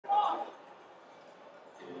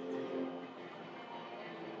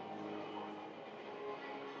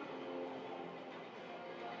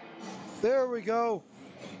There we go.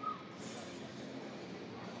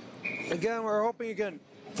 Again, we're hoping you can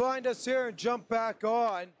find us here and jump back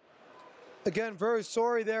on. Again, very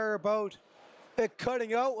sorry there about it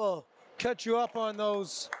cutting out. We'll catch you up on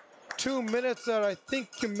those 2 minutes that I think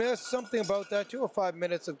you missed. Something about that, 2 or 5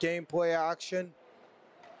 minutes of gameplay action.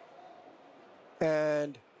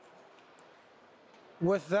 And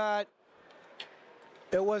with that,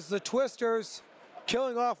 it was the Twisters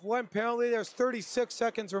killing off one penalty. There's 36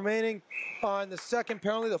 seconds remaining on the second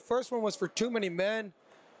penalty. The first one was for too many men.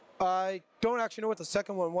 I don't actually know what the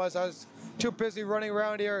second one was. I was too busy running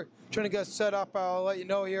around here trying to get set up. I'll let you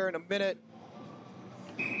know here in a minute.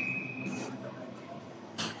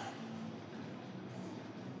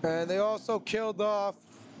 And they also killed off,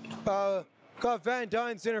 got Van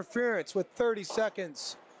Dyne's interference with 30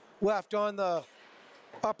 seconds left on the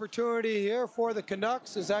opportunity here for the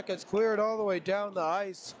Canucks as that gets cleared all the way down the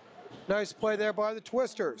ice. Nice play there by the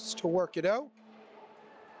Twisters to work it out.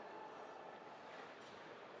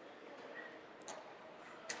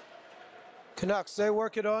 Canucks, they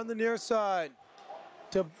work it on the near side.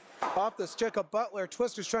 Off the stick of Butler.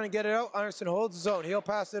 Twisters trying to get it out. Anderson holds his own. He'll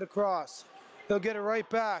pass it across. He'll get it right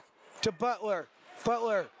back to Butler.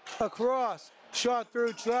 Butler across. Shot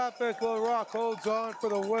through traffic. LaRock holds on for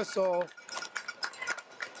the whistle.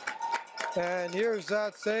 And here's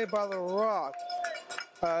that save by LaRock.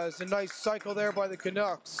 It's a nice cycle there by the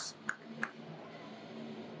Canucks.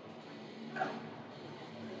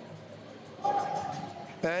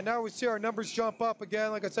 And now we see our numbers jump up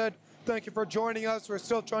again. Like I said, thank you for joining us. We're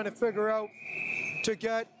still trying to figure out to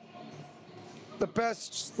get the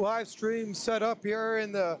best live stream set up here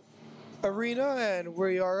in the arena, and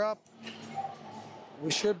we are up.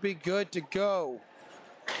 We should be good to go.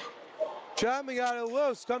 Jamming out of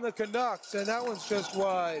loose come the Canucks, and that one's just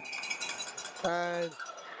wide. And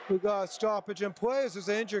we got a stoppage in play as there's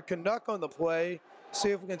an injured Canuck on the play. See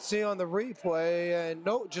if we can see on the replay, and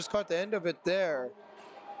no, just caught the end of it there.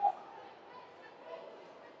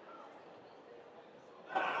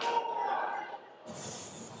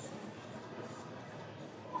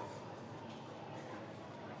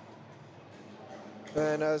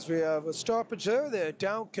 And as we have a stoppage there, the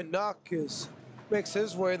down Canuck makes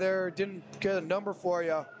his way there. Didn't get a number for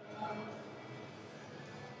you.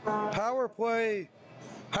 Power play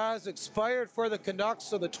has expired for the Canucks,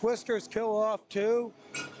 so the Twisters kill off two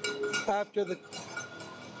after the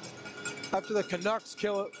Canucks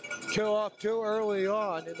kill off two early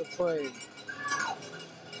on in the play.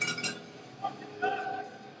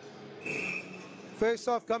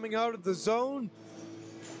 Face-off coming out of the zone.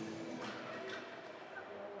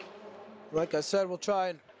 Like I said, we'll try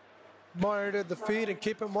and monitor the feed and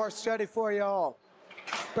keep it more steady for y'all.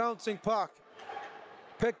 Bouncing puck.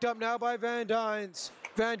 Picked up now by Van Dynes.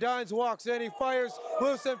 Van Dynes walks in, he fires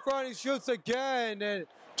loose in front, he shoots again, and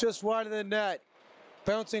just wide of the net.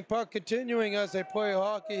 Bouncing puck continuing as they play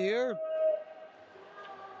hockey here.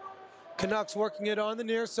 Canucks working it on the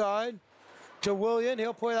near side to William.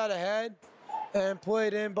 He'll play that ahead and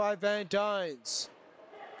played in by Van Dynes.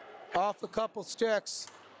 Off a couple sticks.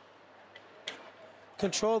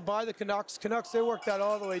 Controlled by the Canucks. Canucks, they work that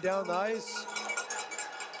all the way down the ice.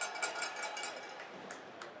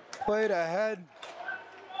 Played ahead.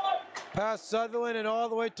 Past Sutherland and all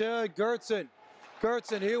the way to Gertson.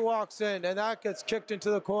 Gertson, he walks in, and that gets kicked into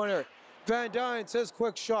the corner. Van Dynes, his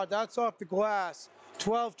quick shot. That's off the glass.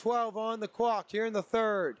 12-12 on the clock here in the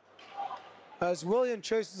third. As William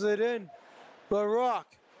chases it in, LaRock,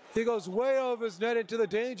 he goes way over his net into the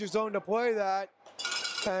danger zone to play that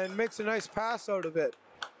and makes a nice pass out of it.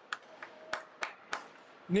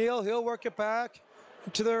 Neal, he'll work it back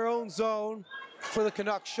to their own zone for the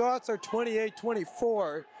Canucks. Shots are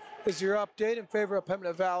 28-24 is your update in favor of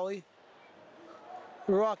Pembina Valley.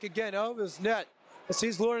 LaRock again out of his net as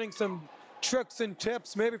he's learning some tricks and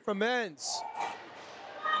tips maybe from ends.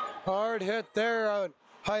 Hard hit there on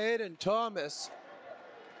Hayden Thomas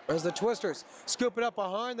as the Twisters scoop it up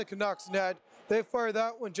behind the Canucks net. They fire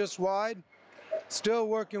that one just wide. Still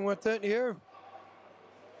working with it here.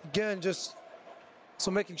 Again, just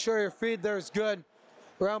so making sure your feed there is good.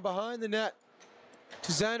 Around behind the net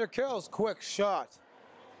to Xander Carroll's quick shot.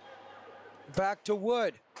 Back to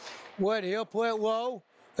Wood. Wood, he'll play it low.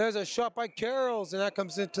 There's a shot by Carrolls, and that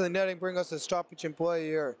comes into the netting, bring us a stoppage in play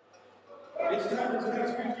here.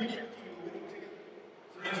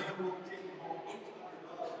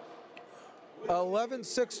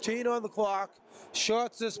 11:16 on the clock.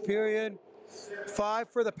 Shots this period. 5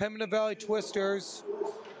 for the Pembina Valley Twisters.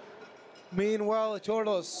 Meanwhile, a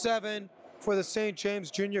total of 7 for the St.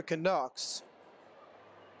 James Junior Canucks.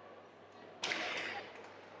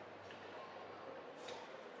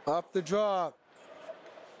 Off the draw.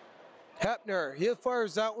 Hepner, he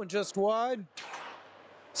fires that one just wide.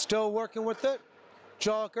 Still working with it.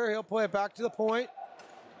 Joliker, he'll play it back to the point.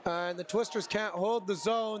 And the Twisters can't hold the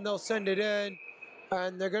zone. They'll send it in.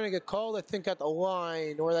 And they're going to get called, I think, at the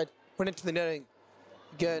line. Or that went into the netting.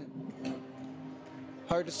 Again,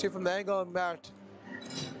 hard to see from the angle and back.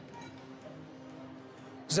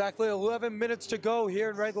 Exactly 11 minutes to go here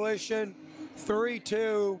in regulation.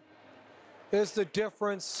 3-2 is the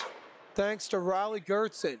difference, thanks to Riley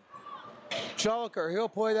Gertzen. Joliker, he'll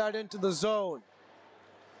play that into the zone.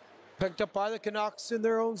 Picked up by the Canucks in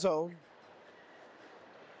their own zone.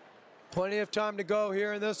 Plenty of time to go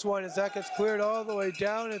here in this one as that gets cleared all the way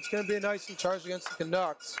down. It's going to be a nice and charge against the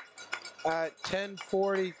Canucks at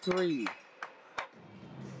 10:43.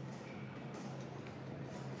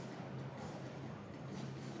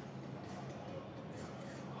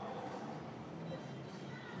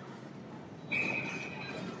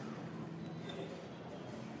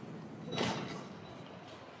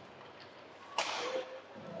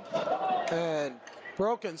 And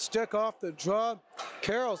broken stick off the draw.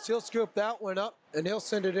 Carroll's, he'll scoop that one up and he'll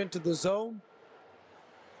send it into the zone.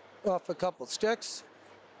 Off a couple sticks.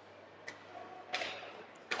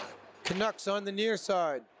 Canucks on the near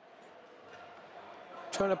side.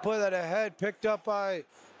 Trying to play that ahead, picked up by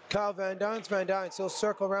Kyle Van Duyn. Van Duyn, he'll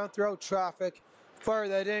circle around throughout traffic. Fire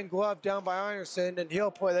that in, glove down by Ironson, and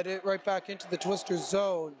he'll play that in right back into the Twisters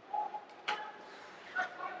zone.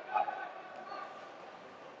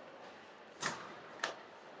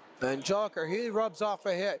 And Joliker, he rubs off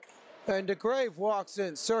a hit. And DeGrave walks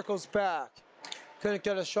in, circles back. Couldn't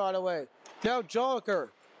get a shot away. Now Joliker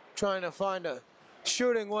trying to find a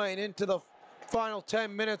shooting lane into the final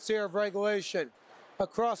 10 minutes here of regulation.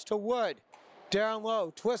 Across to Wood. Down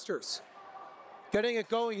low, Twisters. Getting it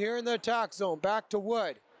going here in the attack zone. Back to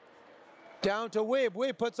Wood. Down to Weeb.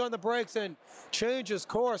 Weeb puts on the brakes and changes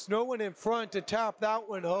course. No one in front to tap that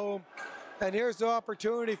one home. And here's the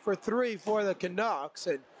opportunity for three for the Canucks.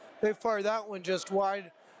 And they fire that one just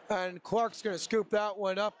wide. And Clark's going to scoop that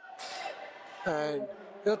one up. And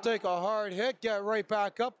he'll take a hard hit, get right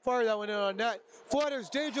back up, fire that one in on net. Flutters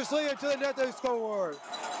dangerously into the net, they score.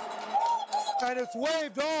 And it's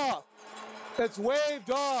waved off. It's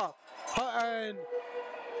waved off. And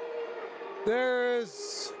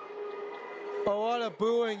there's a lot of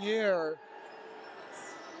booing here.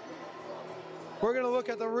 We're going to look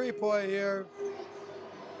at the replay here.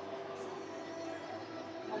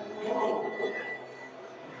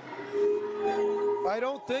 I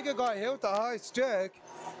don't think it got hit with the high stick.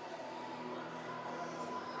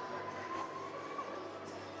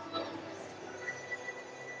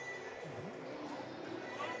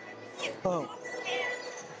 Oh.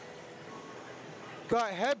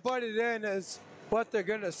 Got head-butted in is what they're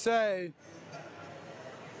going to say.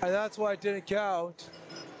 And that's why it didn't count.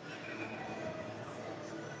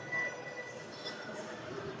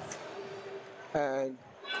 And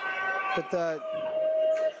get that.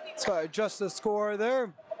 So I adjust the score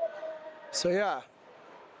there. So yeah.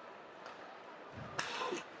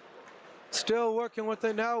 Still working with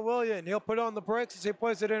it now, William. He'll put on the brakes as he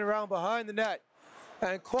plays it in around behind the net.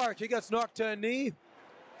 And Clark, he gets knocked to a knee.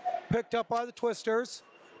 Picked up by the Twisters.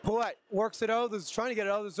 Paulette works it out. Is trying to get it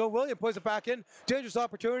out of the zone. William plays it back in. Dangerous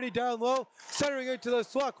opportunity down low. Centering into the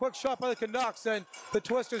slot. Quick shot by the Canucks. And the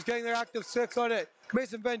Twisters getting their active six on it.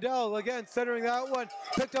 Mason Vandell again centering that one.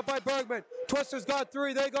 Picked up by Bergman. Twisters got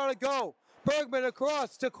three. They got to go. Bergman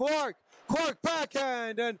across to Clark. Clark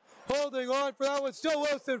backhand and holding on for that one. Still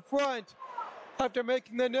loose in front after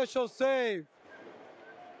making the initial save.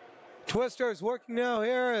 Twisters working now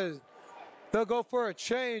here as they'll go for a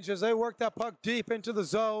change as they work that puck deep into the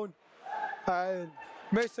zone. And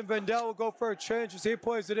Mason Vandell will go for a change as he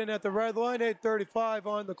plays it in at the red line. 8:35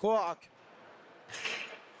 on the clock.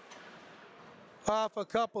 Off a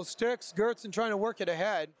couple sticks. Gertzen trying to work it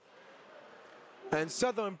ahead. And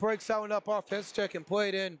Sutherland breaks that one up off his stick and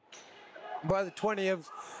played in by the 20 of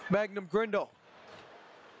Magnum Grindle.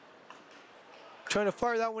 Trying to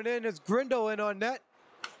fire that one in as Grindle in on net.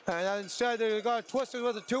 And instead they got Twisters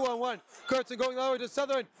with a 2-on-1. Gertzen going the other way to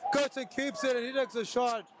Sutherland. Gertzen keeps it and he takes a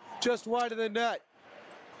shot just wide of the net.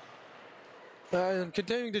 And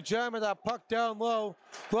continuing to jam at that puck down low.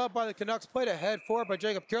 Glove by the Canucks, played ahead forward by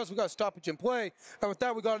Jacob Carroll. We got a stoppage in play. And with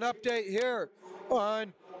that, we got an update here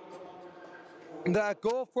on that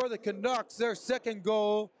goal for the Canucks, their second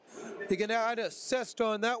goal. You can add an assist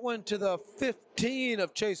on that one to the 15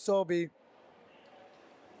 of Chase Sobey.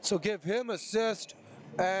 So give him assist.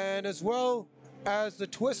 And as well as the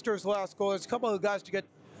Twisters' last goal, there's a couple of guys to get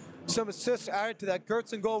some assists added to that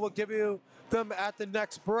Gertzen goal will give you them at the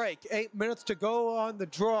next break. 8 minutes to go on the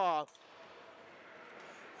draw.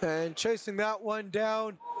 And chasing that one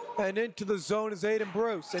down and into the zone is Aiden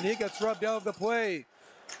Bruce, and he gets rubbed out of the play.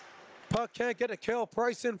 Puck can't get a kill.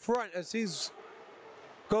 Price in front as he's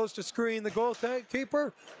goes to screen the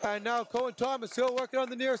goalkeeper, and now Cohen Thomas still working on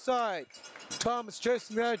the near side. Thomas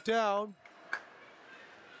chasing that down.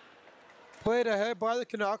 Played ahead by the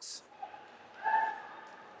Canucks.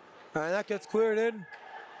 And that gets cleared in.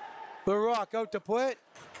 LaRock out to play it.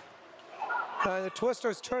 And the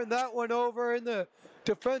Twisters turn that one over in the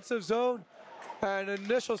defensive zone. And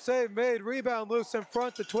initial save made, rebound loose in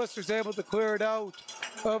front. The Twisters able to clear it out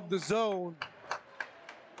of the zone.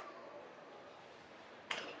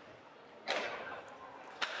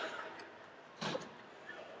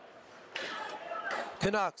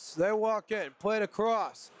 Canucks, they walk in, played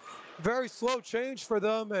across. Very slow change for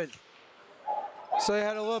them, and so they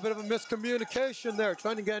had a little bit of a miscommunication there,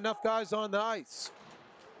 trying to get enough guys on the ice.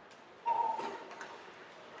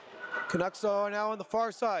 Canucks are now on the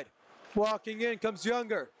far side. Walking in comes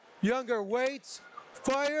Younger. Younger waits,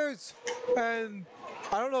 fires, and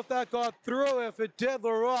I don't know if that got through. If it did,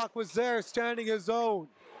 LaRock was there standing his own.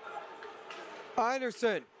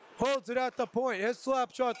 Anderson holds it at the point. His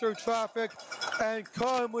slap shot through traffic, and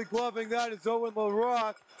calmly gloving that is Owen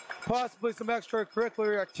LaRock. Possibly some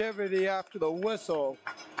extracurricular activity after the whistle.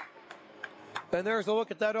 And there's a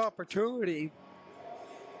look at that opportunity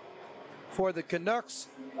for the Canucks.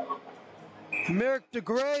 Merrick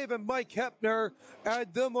DeGrave and Mike Hepner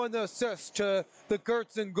add them on the assist to the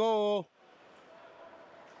Gertzen goal.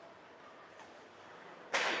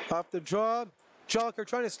 Off the draw, Joliker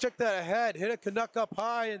trying to stick that ahead, hit a Canuck up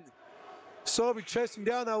high, and Sobey chasing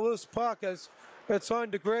down that loose puck as it's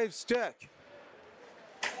on DeGrave's stick.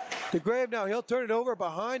 DeGrave now, he'll turn it over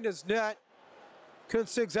behind his net. Couldn't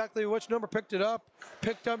see exactly which number picked it up.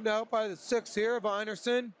 Picked up now by the 6 here of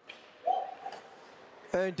Anderson.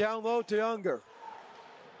 And down low to Younger.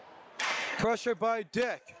 Pressure by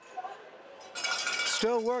Dick.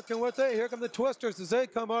 Still working with it. Here come the Twisters as they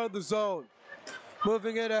come out of the zone.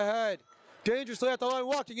 Moving it ahead. Dangerously at the line,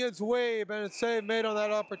 walking in Wabe, and a save made on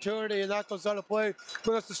that opportunity, and that goes out of play.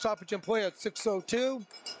 Bring us to stoppage and play at 6:02.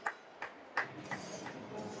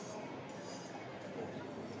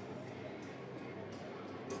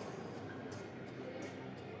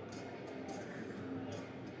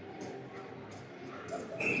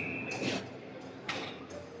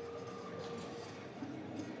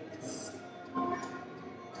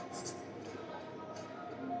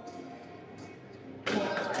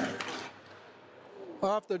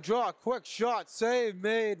 Off the draw, quick shot, save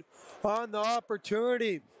made on the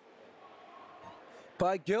opportunity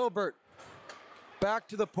by Gilbert. Back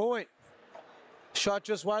to the point. Shot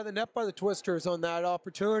just wide of the net by the Twisters on that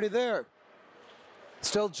opportunity there.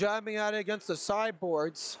 Still jamming at it against the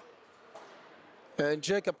sideboards. And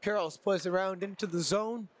Jacob Carroll's plays around into the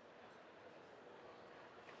zone.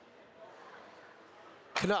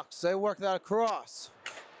 Canucks, they work that across.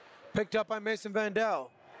 Picked up by Mason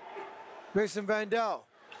Vandal. Mason Vandal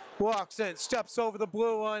walks in, steps over the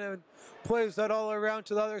blue line, and plays that all around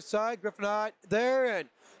to the other side. Griffin Hott there, and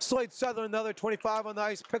Slade Sutherland, another 25 on the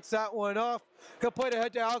ice, picks that one off. He'll play it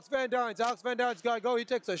ahead to Alex Van Dynes. Alex Van Dynes got to go. He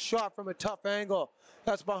takes a shot from a tough angle.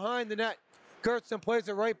 That's behind the net. Gertzen plays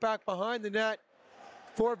it right back behind the net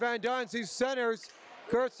for Van Dynes. He centers.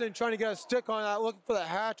 Gertzen trying to get a stick on that, looking for the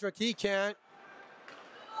hat trick. He can't.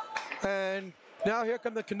 And now here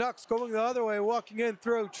come the Canucks going the other way, walking in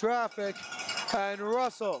through traffic. And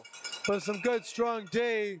Russell with some good strong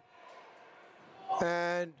D.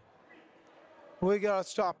 And we got a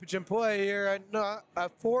stoppage in play here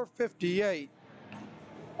at 4:58.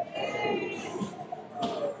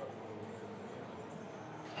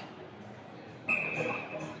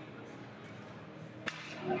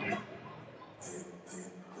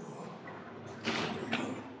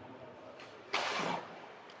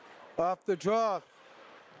 Off the draw.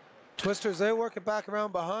 Twisters, they work it back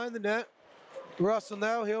around behind the net. Russell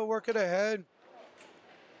now, he'll work it ahead.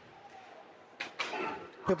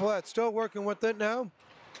 Hippolyte still working with it now.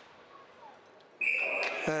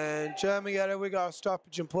 And jamming at it, we got a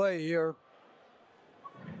stoppage in play here.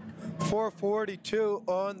 4:42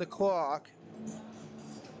 on the clock.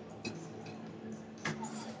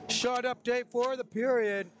 Shot update for the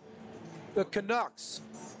period. The Canucks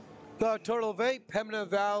got a total of 8. Pembina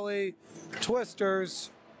Valley Twisters,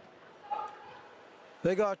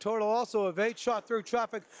 they got a total also of 8. Shot through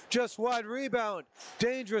traffic, just wide rebound.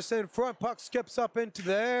 Dangerous in front, puck skips up into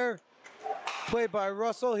the air. Played by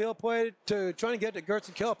Russell, he'll play it to trying to get to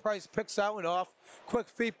Gertzen. Kill Price picks that one off. Quick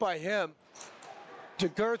feet by him. to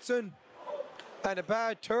Gertzen, and a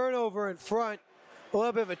bad turnover in front. A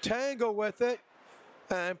little bit of a tangle with it,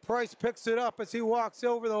 and Price picks it up as he walks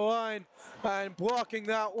over the line, and blocking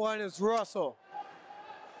that one is Russell.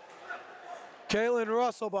 Kalen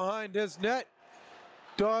Russell behind his net,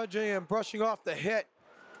 dodging and brushing off the hit.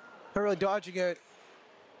 Not really dodging it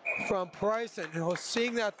from Price, and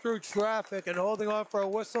seeing that through traffic and holding on for a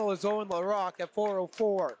whistle is Owen LaRock at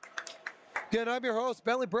 4:04. Again, I'm your host,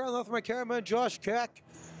 Bentley Brown, left with my cameraman, Josh Keck.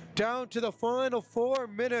 Down to the final 4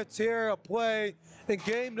 minutes here of play in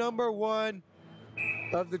game number 1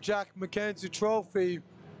 of the Jack McKenzie Trophy.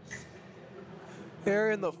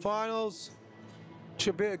 Here in the finals.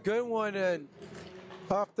 Should be a good one, and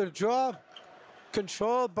off the draw,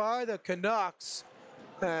 controlled by the Canucks.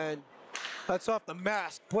 And that's off the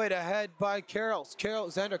mask, played ahead by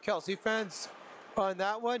Xander Kells. He fends on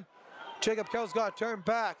that one. Jacob Kells got turned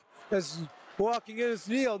back as walking in is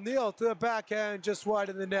Neal. Neal to the backhand, just wide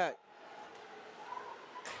of the net.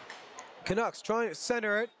 Canucks trying to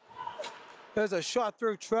center it. There's a shot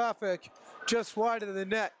through traffic, just wide of the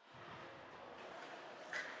net.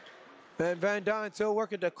 And Van Dyne still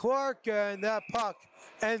working to Clark, and that puck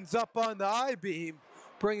ends up on the I-beam,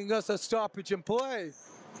 bringing us a stoppage in play.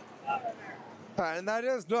 And that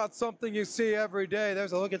is not something you see every day.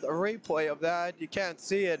 There's a look at the replay of that. You can't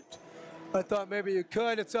see it. I thought maybe you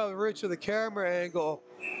could. It's out of reach of the camera angle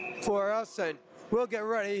for us, and we'll get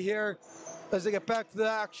ready here as they get back to the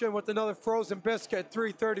action with another frozen biscuit.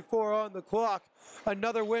 3:34 on the clock.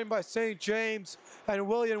 Another win by St. James, and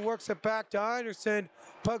William works it back to Anderson.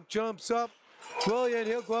 Puck jumps up. William,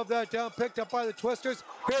 he'll glove that down, picked up by the Twisters.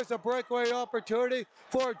 Here's a breakaway opportunity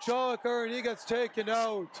for Joliker, and he gets taken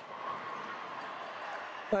out.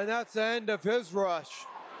 And that's the end of his rush.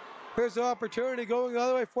 Here's an opportunity going all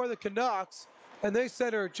the way for the Canucks, and they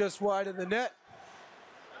center it just wide of the net.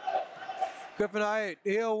 Griffin Hyatt,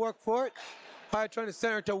 he'll work for it. Hyatt trying to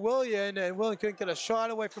center it to William, and William couldn't get a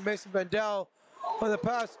shot away from Mason Vandell on the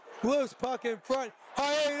pass. Loose puck in front.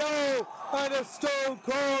 Hyatt, and a stone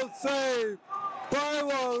cold save by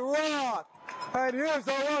LaRock. And here's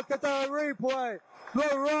a look at the replay.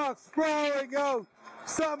 LaRock sprawling out,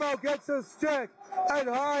 somehow gets a stick, and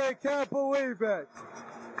Hyatt can't believe it.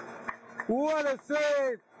 What a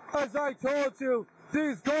save! As I told you,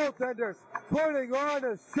 these goaltenders putting on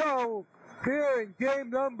a show here in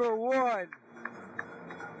game number 1.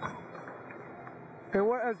 And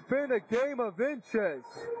what has been a game of inches.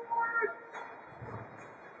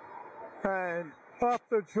 And off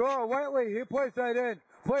the draw, Whiteley, he plays that in.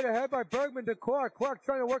 Played ahead by Bergman to Clark. Clark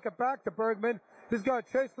trying to work it back to Bergman. He's got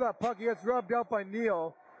a chase for that puck. He gets rubbed out by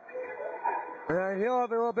Neal. And he'll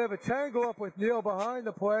have a little bit of a tangle up with Neal behind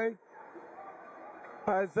the play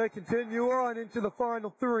as they continue on into the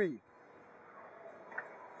final 3.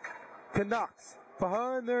 Canucks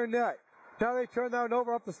behind their net. Now they turn that one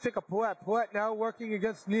over off the stick of Paulette. Paulette now working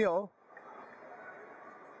against Neal.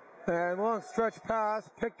 And long stretch pass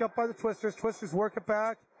picked up by the Twisters. Twisters work it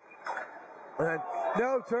back. And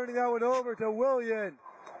now turning that one over to William.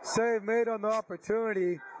 Save made on the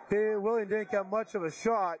opportunity. William didn't get much of a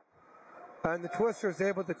shot. And the Twisters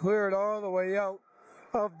able to clear it all the way out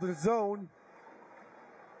of the zone.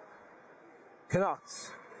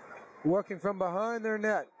 Canucks working from behind their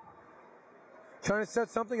net. Trying to set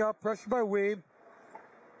something up. Pressure by Weeb.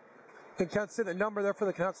 You can't see the number there for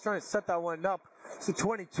the Canucks. Trying to set that one up. So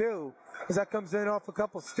 22 as that comes in off a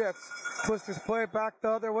couple sticks. Twisters play it back the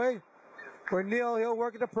other way. Where Neal, he'll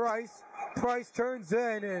work it to Price. Price turns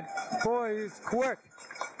in, and boy, he's quick.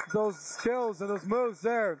 Those skills and those moves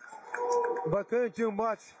there. But couldn't do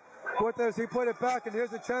much with this. He put it back, and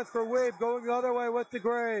here's a chance for Weeb going the other way with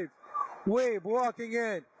DeGrave. Weeb walking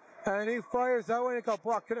in, and he fires that one. He got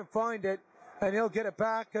blocked, couldn't find it, and he'll get it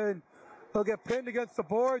back, and he'll get pinned against the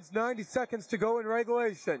boards. 90 seconds to go in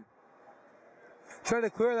regulation. Trying to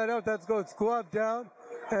clear that out. That's goes glove down,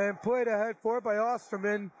 and played ahead for it by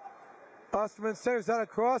Osterman. Osterman centers that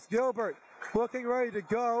across. Gilbert looking ready to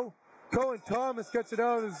go. Cohen Thomas gets it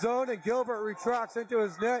out of the zone, and Gilbert retracts into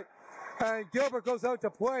his net. And Gilbert goes out to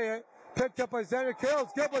play it. Picked up by Xander Kells.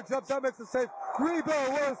 Gilbert jumps out, makes a save.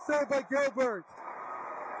 Rebound, what a save by Gilbert.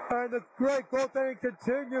 And the great goaltending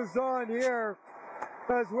continues on here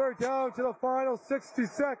as we're down to the final 60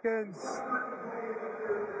 seconds.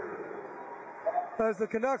 As the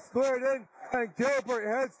Canucks cleared in, and Gilbert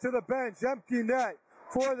heads to the bench. Empty net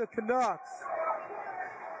for the Canucks.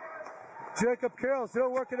 Jacob Kells,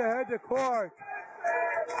 he'll work it ahead to Clark.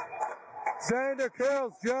 Xander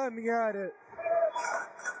Kells jamming at it.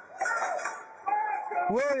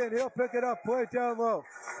 William, he'll pick it up, play it down low.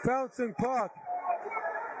 Bouncing puck.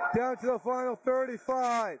 Down to the final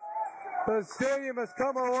 35. The stadium has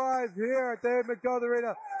come alive here at the MMJHL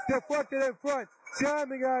Arena. Deflected in front,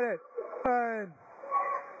 jamming at it. And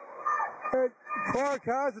Clark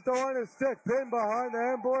has it on his stick, pinned behind the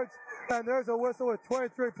handboards. And there's a whistle with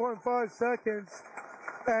 23.5 seconds.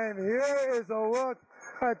 And here is a look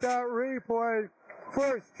at that replay.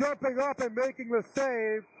 First, jumping up and making the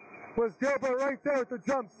save was Gilbert right there with the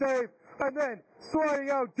jump save. And then sliding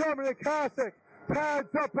out, Dominic Hasek,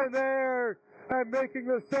 pads up in the air and making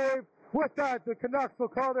the save. With that, the Canucks will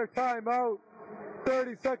call their timeout.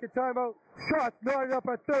 30-second timeout. Shots knotted up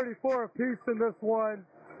at 34 apiece in this one.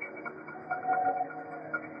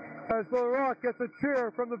 As LaRock gets a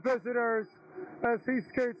cheer from the visitors as he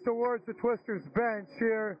skates towards the Twisters bench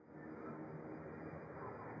here.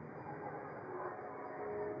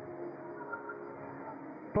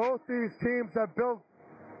 Both these teams have built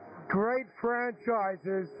great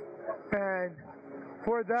franchises, and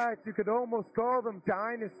for that you could almost call them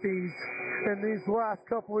dynasties in these last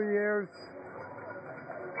couple of years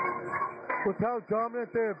with how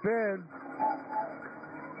dominant they have been.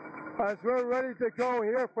 As we're ready to go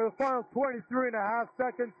here for the final 23.5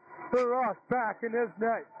 seconds, the Rock back in his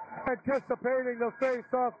net, anticipating the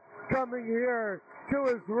face-off coming here to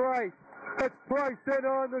his right. It's Price in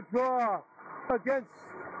on the draw against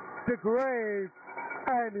DeGrave,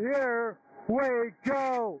 and here we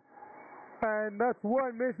go. And that's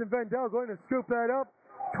one. Mason Vendel going to scoop that up.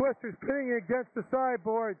 Twisters pinning against the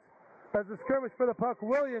sideboards as the scrimmage for the puck.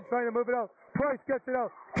 Williams trying to move it out. Price gets it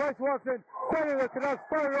out. Price walks in. Center the Canucks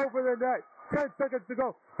fire over the net. 10 seconds to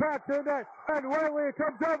go. Back to the net. And Wiley, it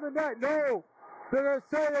comes down the net. No. They're going to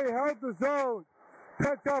say they held the zone.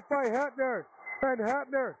 Picked up by Hepner. And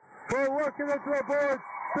Hepner will work it into the boards.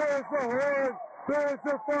 There's the horn. There's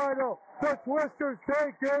the final. The Twisters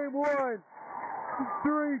take game one.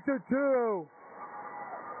 3-2.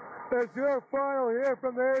 It's your final here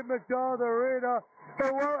from the MMJHL Arena.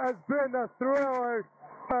 And what has been a thriller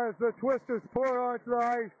as the Twisters pour onto the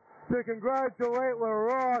ice to congratulate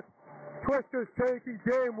LaRock. Twisters taking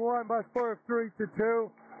game one by score of 3-2.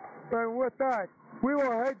 And with that, we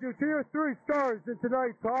will head you to your 3 stars in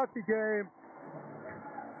tonight's hockey game.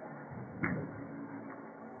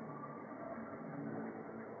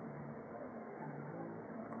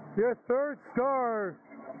 Your third star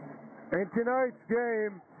in tonight's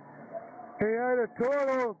game, he had a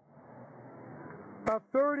total of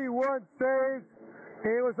 31 saves.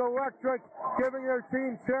 He was electric, giving their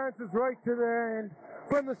team chances right to the end.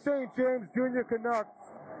 From the St. James Junior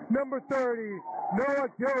Canucks, number 30, Noah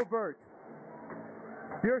Gilbert.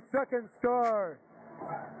 Your second star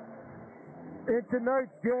in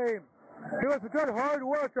tonight's game. He was a good hard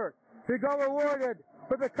worker. He got rewarded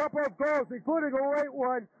with a couple of goals, including a late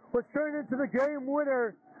one, which turned into the game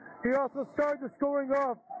winner. He also started the scoring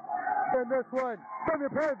off in this one. From the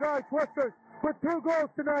Penn Valley Twisters with 2 goals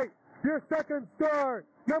tonight. Your second star,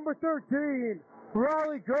 number 13,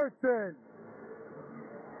 Riley Gertson.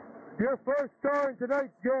 Your first star in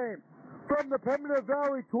tonight's game. From the Pembina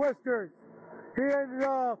Valley Twisters, he ended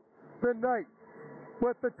off the night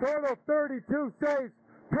with the total 32 saves,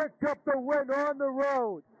 picked up the win on the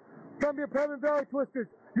road. From your Pembina Valley Twisters,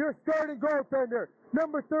 your starting goaltender,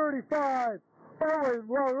 number 35, Owen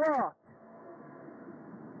LaRock.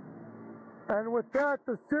 And with that,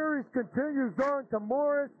 the series continues on to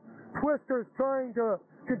Morris. Twisters trying to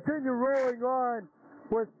continue rolling on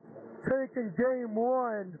with taking game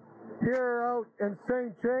one here out in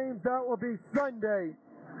St. James. That will be Sunday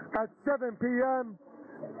at 7 p.m.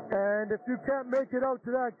 And if you can't make it out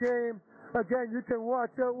to that game, again, you can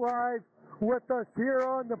watch it live with us here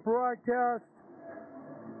on the broadcast.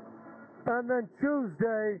 And then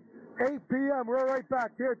Tuesday, 8 p.m., we're right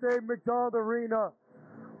back here at the MMJHL Arena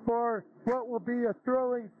for what will be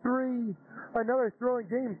another thrilling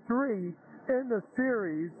game 3 in the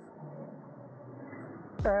series.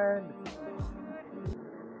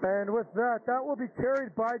 And with that, that will be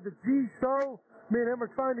carried by the G-Show. Me and him are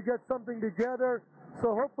trying to get something together,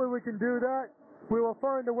 so hopefully we can do that. We will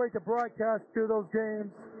find a way to broadcast through those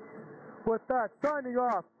games. With that, signing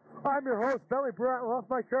off, I'm your host, Belly Brattle, off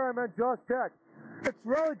my cameraman, Josh Tech. It's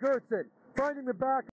Riley Gertson, finding the back